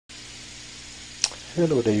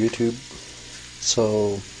Hello there YouTube.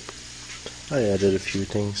 So I added a few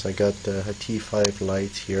things. I got a T5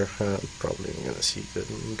 light here, probably not gonna see it.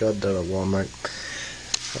 Got that at Walmart.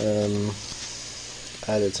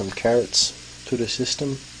 Added some carrots to the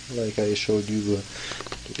system like I showed you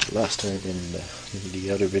last time in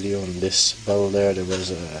the other video. In this bottle there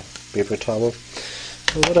was a paper towel.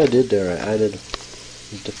 So what I did there, I added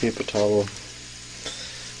the paper towel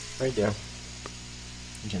right there.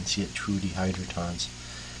 You can see it through the hydrotons.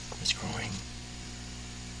 It's growing.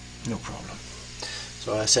 No problem.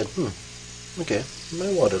 So I said, okay,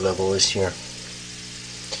 my water level is here.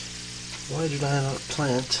 Why did I not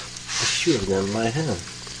plant a few of them by hand?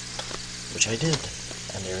 Which I did.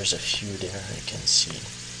 And there's a few there. You can see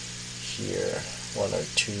here, one or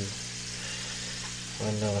two.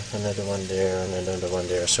 Another one there, and another one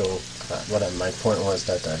there. So my point was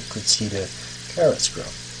that I could see the carrots grow.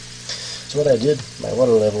 So what I did, my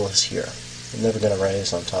water level is here. I'm never going to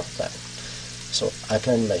rise on top of that. So I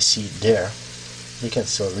planted my seed there. They can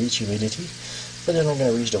still reach humidity, but they're not going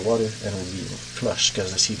to reach the water and will be flush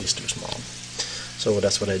because the seed is too small. So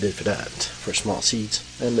that's what I did for that, for small seeds.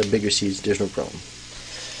 And the bigger seeds, there's no problem.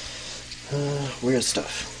 Weird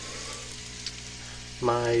stuff.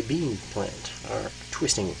 My bean plant are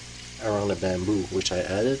twisting around the bamboo, which I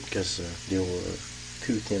added because they were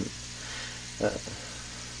too thin.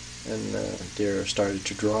 And they started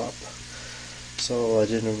to drop, so I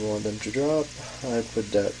didn't want them to drop. I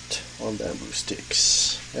put that on bamboo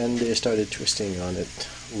sticks and they started twisting on it.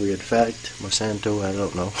 Weird fact, Monsanto, I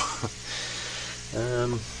don't know.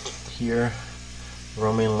 Here,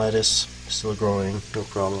 romaine lettuce still growing, no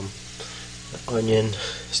problem. The onion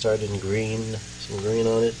started green, some green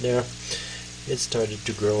on it there. It started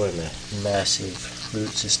to grow in a massive root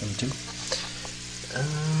system too.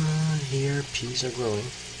 Here peas are growing,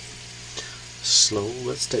 slow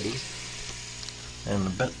but steady, and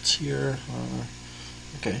the beds here are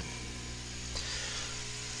okay.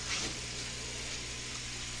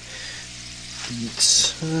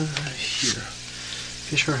 Beets here.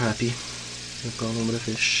 Fish are happy. No problem with the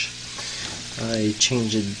fish. I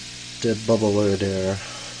changed the bubbler there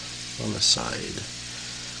on the side,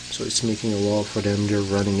 so it's making a wall for them. They're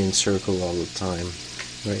running in circle all the time.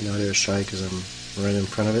 Right now they're shy because I'm right in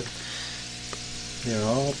front of it. They're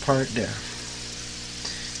all parked there,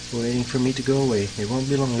 waiting for me to go away. It won't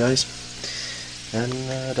be long, guys. And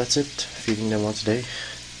that's it. Feeding them once a day.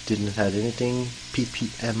 Didn't add anything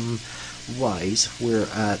ppm wise. We're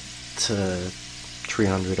at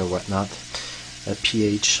 300 or whatnot. At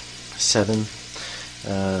pH 7.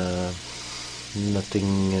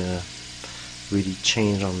 Nothing really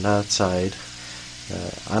changed on that side.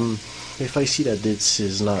 If I see that this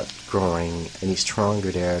is not growing any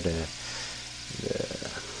stronger there,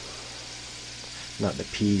 not the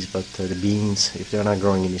peas but the beans, if they're not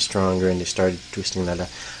growing any stronger and they started twisting like that,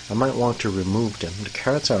 I might want to remove them. The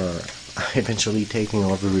carrots are eventually taking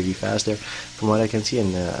over really fast there from what I can see,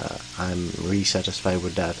 and I'm really satisfied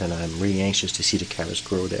with that, and I'm really anxious to see the carrots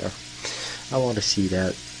grow there. I want to see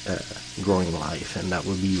that growing live, and that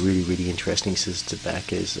would be really interesting since the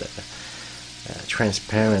back is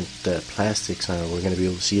transparent plastics. We're going to be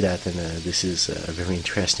able to see that, and this is very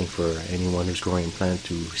interesting for anyone who's growing a plant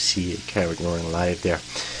to see a carrot growing live there.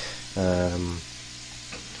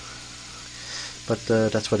 But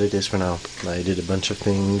that's what it is for now. I did a bunch of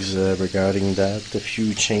things regarding that, a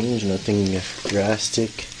few change, nothing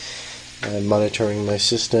drastic. I'm monitoring my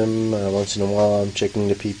system. Once in a while I'm checking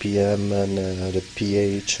the ppm and the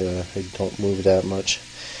pH. It don't move that much.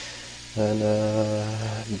 And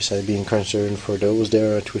besides being concerned for those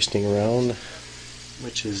there are twisting around,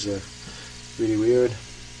 which is really weird,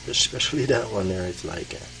 especially that one there. It's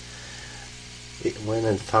like it went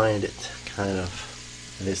and find it, kind of,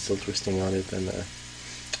 and it's still twisting on it, and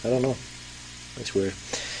I don't know, it's weird.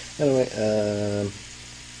 Anyway,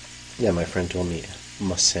 yeah, my friend told me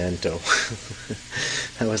Monsanto.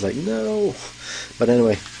 I was like, no. But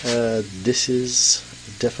anyway, this is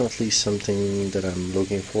definitely something that I'm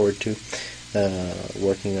looking forward to.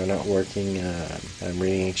 Working or not working, I'm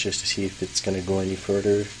really anxious to see if it's going to go any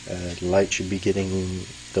further. Light should be getting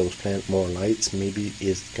those plants more lights. Maybe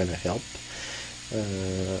it's going to help.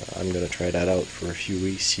 I'm going to try that out for a few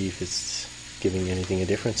weeks, see if it's giving anything a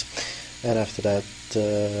difference. And after that,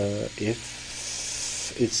 if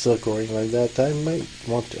it's still growing like that, I might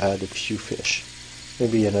want to add a few fish,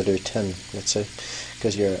 maybe another 10, let's say,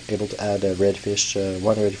 because you're able to add a red fish,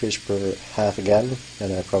 one red fish per half a gallon,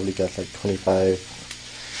 and I probably got like 25,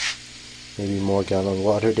 maybe more gallon of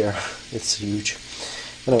water there. It's huge.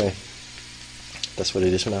 Anyway, that's what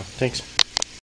it is for now. Thanks.